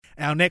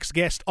our next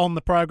guest on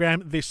the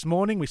program this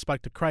morning. We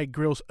spoke to Craig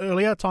Grills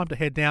earlier. Time to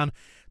head down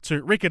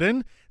to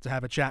Riccarton to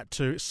have a chat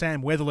to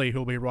Sam Weatherley,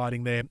 who'll be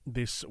riding there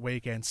this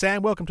weekend.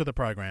 Sam, welcome to the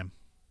program.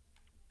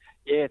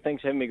 Yeah,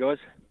 thanks for having me, guys.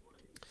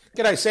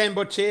 G'day, Sam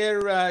Butch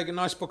here. A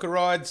nice book of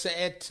rides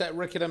at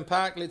Riccarton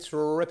Park. Let's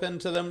rip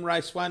into them.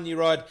 Race 1, you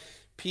ride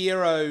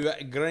Piero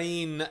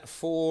Green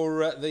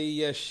for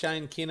the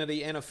Shane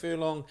Kennedy and a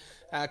furlong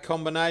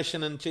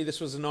combination. And gee, this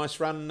was a nice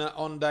run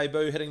on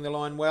debut, hitting the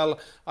line well.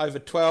 Over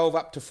 12,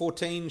 up to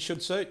 14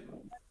 should suit.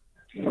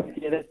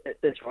 Yeah,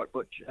 that's right,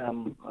 Butch.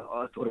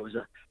 I thought it was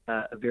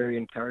a very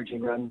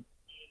encouraging run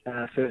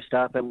first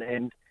up,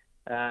 and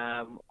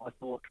I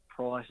thought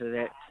prior to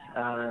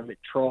that it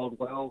trialled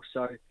well.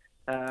 So,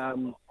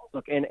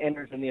 look, and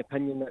Andrew's in the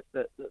opinion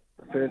that the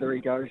further he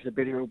goes, the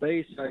better he'll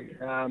be. So,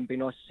 be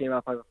nice to see him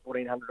up over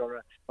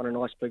 1400 on a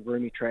nice big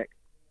roomy track.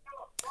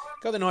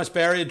 Got the nice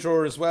barrier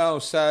draw as well,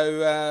 so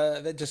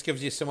that just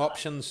gives you some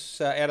options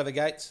out of the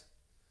gates.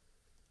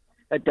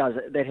 It does.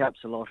 That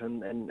helps a lot,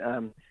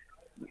 and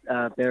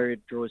barrier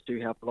draws do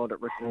help a lot at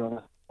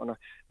Riccarton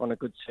on a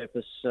good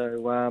surface.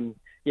 So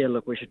yeah,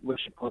 look, we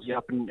should posse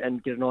up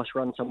and get a nice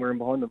run somewhere in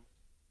behind them.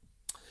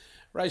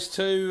 Race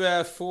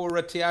 2 for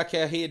Te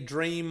Akau here,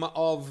 Dream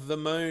of the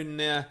Moon.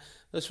 Now,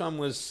 this one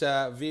was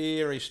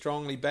very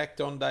strongly backed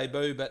on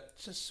debut, but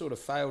just sort of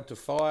failed to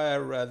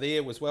fire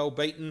there, was well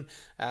beaten.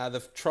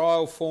 The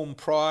trial form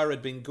prior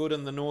had been good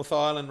in the North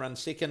Island, run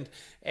second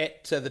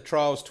at the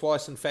trials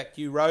twice. In fact,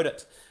 you rode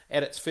it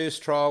at its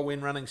first trial when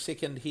running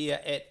second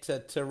here at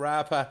Te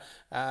Rapa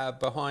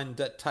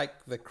behind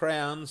Take the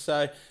Crown.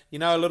 So you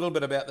know a little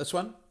bit about this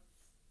one?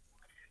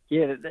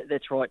 Yeah,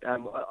 that's right.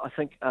 I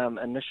think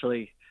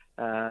initially...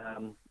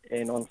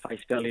 and on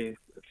face value,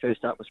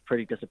 first up was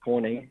pretty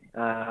disappointing.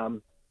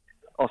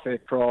 Off her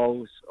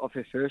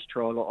first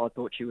trial, I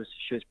thought she was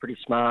pretty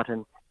smart,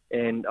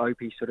 and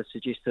Opie sort of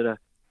suggested a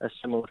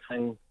similar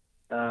thing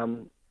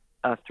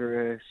after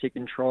her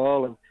second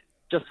trial, and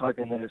just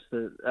hoping that it's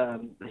the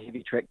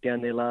heavy track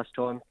down there last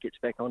time gets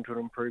back onto an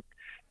improved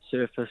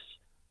surface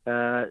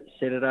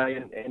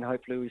Saturday, and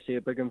hopefully we see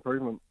a big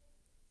improvement.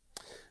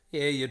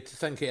 Yeah, you'd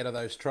think out of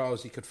those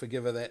trials you could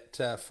forgive her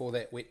that for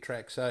that wet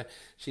track. So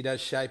she does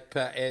shape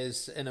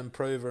as an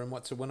improver, and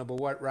what's a winnable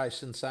white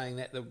race. And saying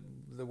that the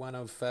one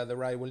of the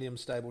Ray Williams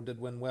stable did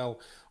win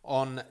well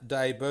on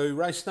debut.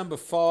 Race number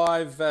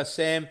 5,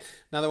 Sam,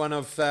 another one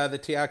of the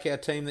Te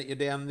Akau team that you're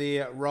down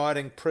there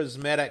riding,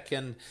 Prismatic,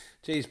 and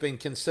he's been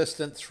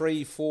consistent,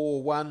 3,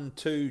 4, 1,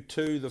 2,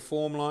 2, the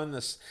form line,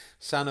 this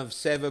son of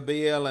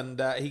Savabeel,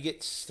 and he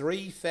gets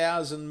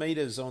 3,000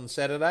 metres on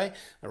Saturday.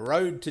 A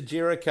road to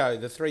Jericho,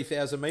 the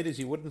 3,000 metres,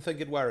 you wouldn't think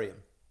it'd worry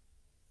him.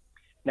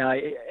 No,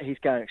 he's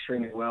going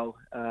extremely well,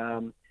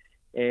 and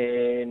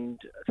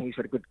I think he's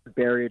got a good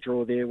barrier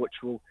draw there,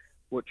 which will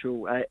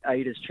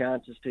aid his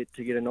chances to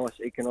get a nice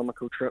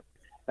economical trip.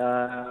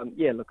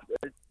 Yeah, look,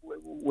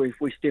 we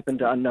step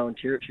into unknown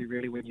territory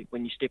really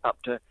when you step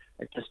up to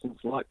a distance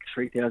like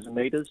 3,000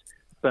 metres.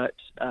 But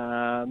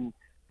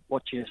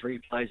watching his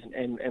replays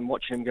and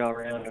watching him go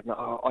around, and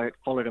I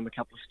followed him a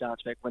couple of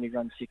starts back when he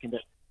ran second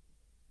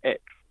at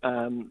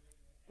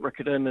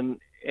Riccarton,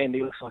 and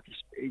he looks like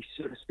he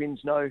sort of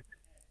spends no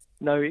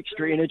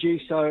extra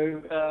energy.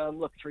 So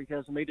look,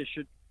 3,000 metres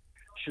should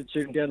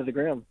suit him down to the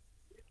ground.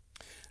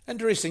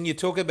 Interesting, you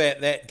talk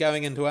about that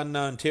going into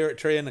unknown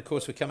territory, and of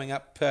course we're coming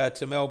up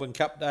to Melbourne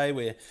Cup Day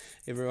where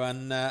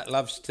everyone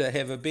loves to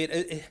have a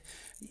bet.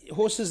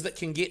 Horses that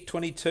can get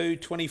 2,200,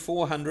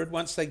 2,400,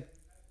 once they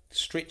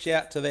stretch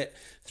out to that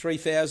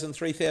 3,000,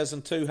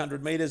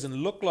 3,200 metres and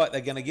look like they're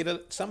going to get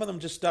it, some of them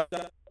just don't.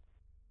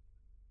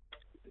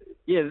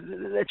 Yeah,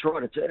 that's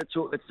right. It's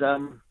you've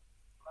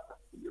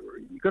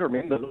got to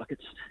remember, like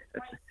it's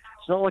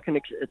not like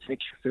it's an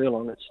extra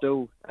furlong. It's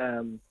still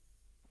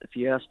if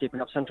you are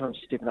stepping up, sometimes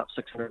you're stepping up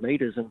 600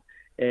 metres,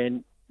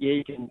 and yeah,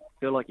 you can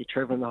feel like you're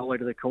travelling the whole way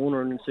to the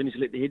corner, and as soon as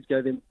you let the heads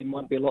go, there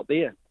might be a lot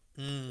there.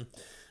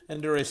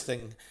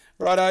 Interesting.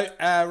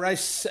 Righto,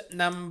 race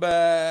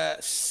number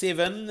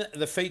 7,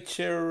 the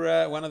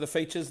feature, one of the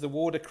features, the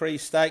Watercree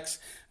Stakes,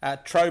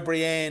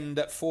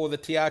 Trobriand for the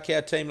Te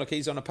Akau team. Look,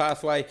 he's on a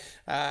pathway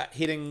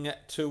heading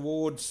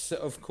towards,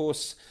 of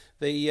course,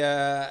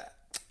 the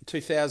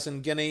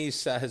 2,000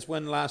 guineas. His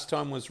win last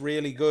time was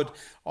really good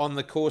on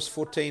the course,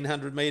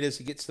 1,400 metres.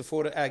 He gets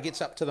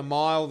gets up to the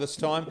mile this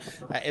time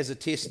as a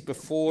test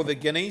before the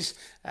guineas.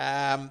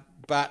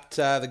 But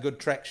the good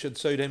track should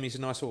suit him. He's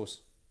a nice horse.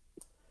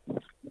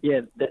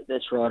 Yeah,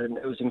 that's right. And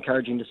it was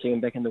encouraging to see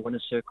him back in the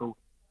winner's circle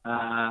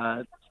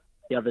the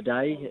other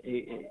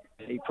day.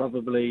 He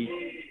probably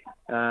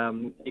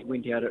he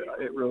went out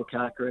at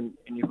Ruakaka and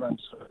everyone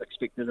sort of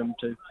expected him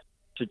to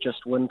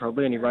just win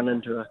probably, and he ran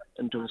into a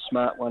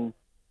smart one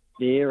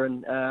there,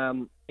 and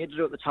he had to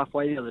do it the tough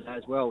way the other day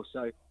as well.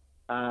 So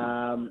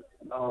I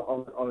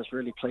was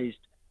really pleased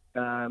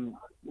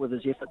with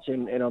his efforts,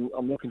 and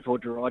I'm looking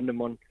forward to riding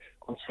him on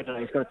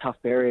Saturday. He's got a tough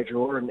barrier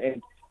draw,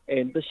 and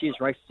this year's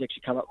race has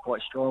actually come up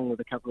quite strong with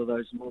a couple of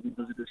those northern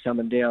visitors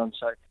coming down.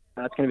 So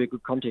it's going to be a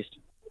good contest.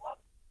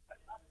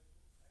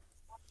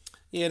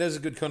 Yeah, it is a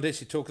good contest.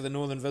 You talk of the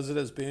Northern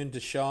Visitors, Burn to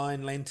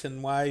Shine,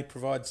 Lantern Way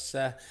provides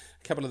a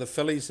couple of the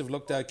fillies have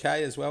looked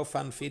okay as well,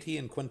 Funfetti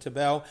and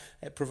Quintabel.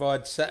 It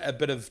provides a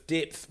bit of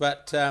depth,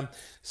 but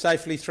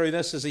safely through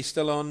this, is he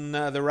still on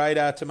the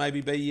radar to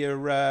maybe be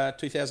your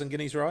 2,000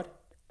 guineas ride?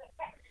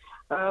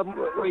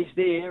 Well, he's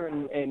there,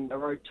 and I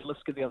rode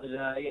Taliska the other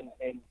day,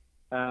 and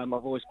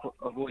I've always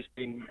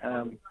been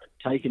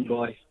taken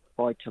by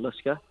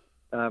Taliska.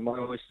 I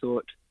always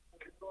thought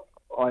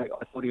I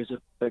thought he was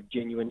a big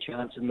genuine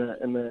chance in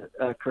the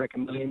Karaka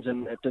Millions,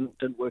 and it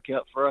didn't work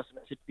out for us. And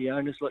I said to the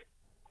owners, look,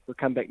 we'll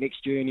come back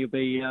next year, and you'll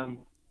be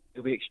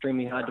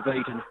extremely hard to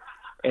beat.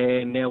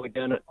 And now we're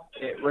down at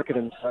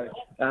Riccarton. So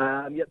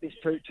there's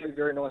two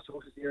very nice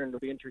horses there, and it'll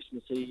be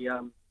interesting to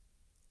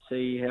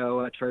see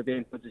how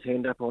Trovan puts his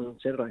hand up on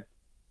Saturday.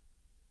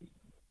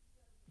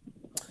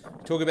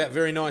 Talk about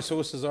very nice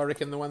horses. I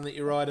reckon the one that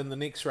you ride in the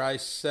next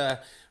race,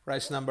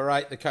 race number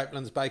 8, the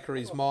Copeland's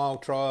Bakeries Mile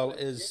Trial,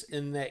 is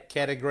in that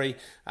category.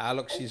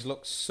 Look, she's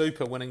looked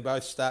super, winning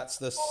both starts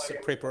this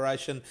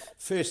preparation.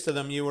 First of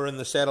them, you were in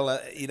the saddle.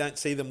 You don't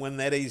see them win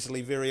that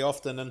easily very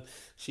often, and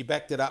she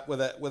backed it up with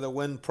a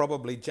win,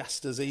 probably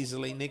just as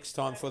easily next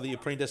time for the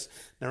apprentice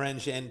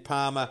Naranjan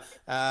Palmer.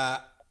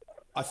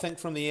 I think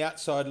from the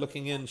outside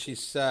looking in,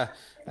 she's a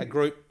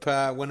group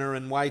winner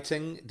in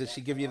waiting. Does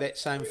she give you that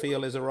same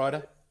feel as a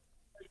rider?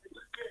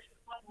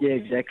 Yeah,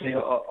 exactly.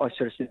 I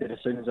sort of said that as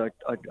soon as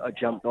I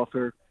jumped off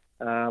her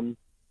when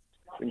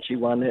she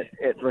won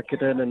at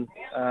Riccarton,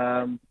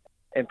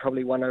 and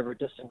probably won over a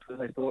distance that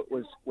I thought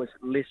was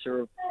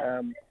lesser of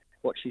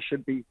what she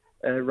should be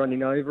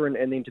running over, and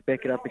then to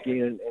back it up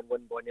again and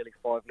win by nearly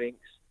 5 lengths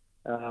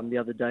the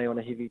other day on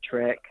a heavy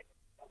track.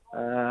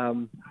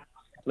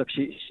 Look,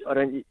 she's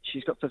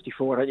got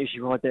 54. I don't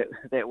usually ride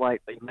that weight,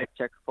 but you make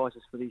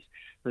sacrifices for these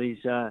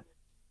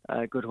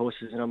good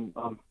horses, and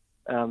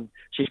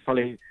she's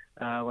probably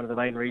one of the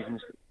main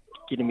reasons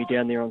getting me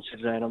down there on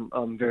Saturday, and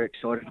I'm very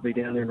excited to be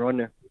down there and riding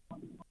her.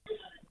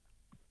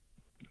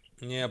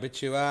 Yeah, I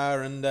bet you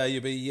are, and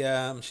you'll be.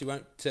 She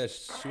won't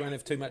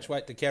have too much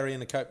weight to carry in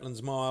the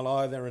Copeland's Mile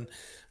either,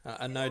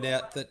 and no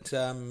doubt that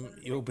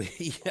you'll be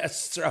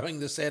throwing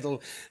the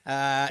saddle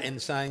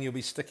and saying you'll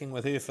be sticking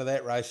with her for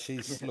that race. She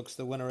looks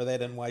the winner of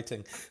that in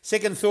waiting.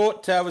 Second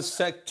thought was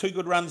 2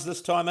 good runs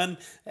this time in,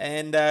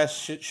 and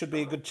should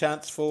be a good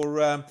chance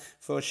for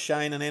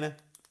Shane and Anna.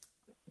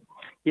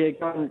 Yeah,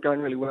 going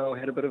really well.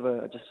 Had a bit of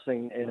just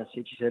seeing Anna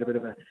said she's had a bit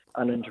of an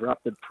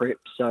uninterrupted prep.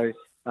 So,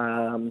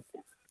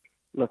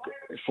 look,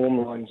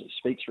 form line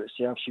speaks for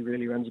itself. She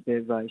really runs a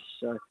bad race.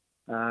 So,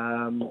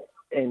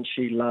 and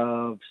she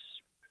loves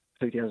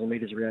 2,000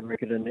 metres around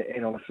Riccarton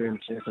and on a firm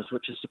surface,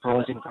 which is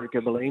surprising for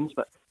Gibberlines.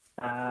 But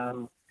I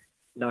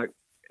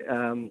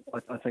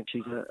think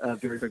she's a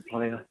very big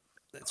player.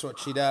 That's what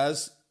she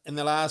does. In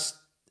the last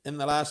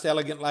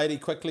Elegant Lady,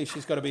 quickly,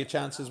 she's got to be a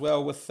chance as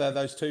well with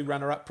those 2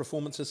 runner-up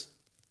performances.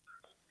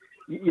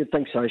 You'd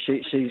think so.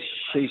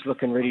 She's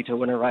looking ready to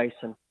win a race,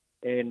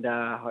 and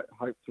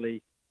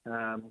hopefully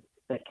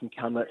that can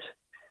come at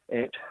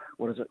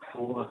what is it,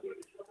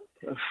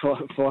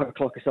 5 o'clock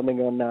or something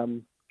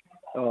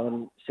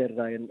on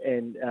Saturday,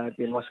 and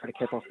be a nice way to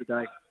cap off the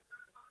day.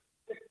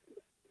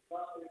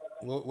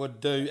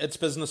 Would do It's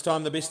Business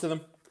Time the best of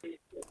them?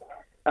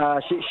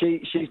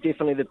 She's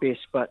definitely the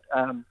best, but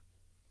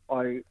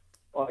I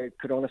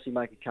could honestly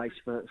make a case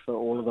for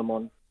all of them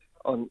on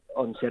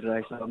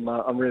Saturday. So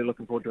I'm really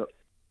looking forward to it.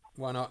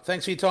 Why not?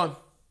 Thanks for your time.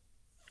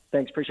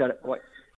 Thanks, appreciate it. Bye.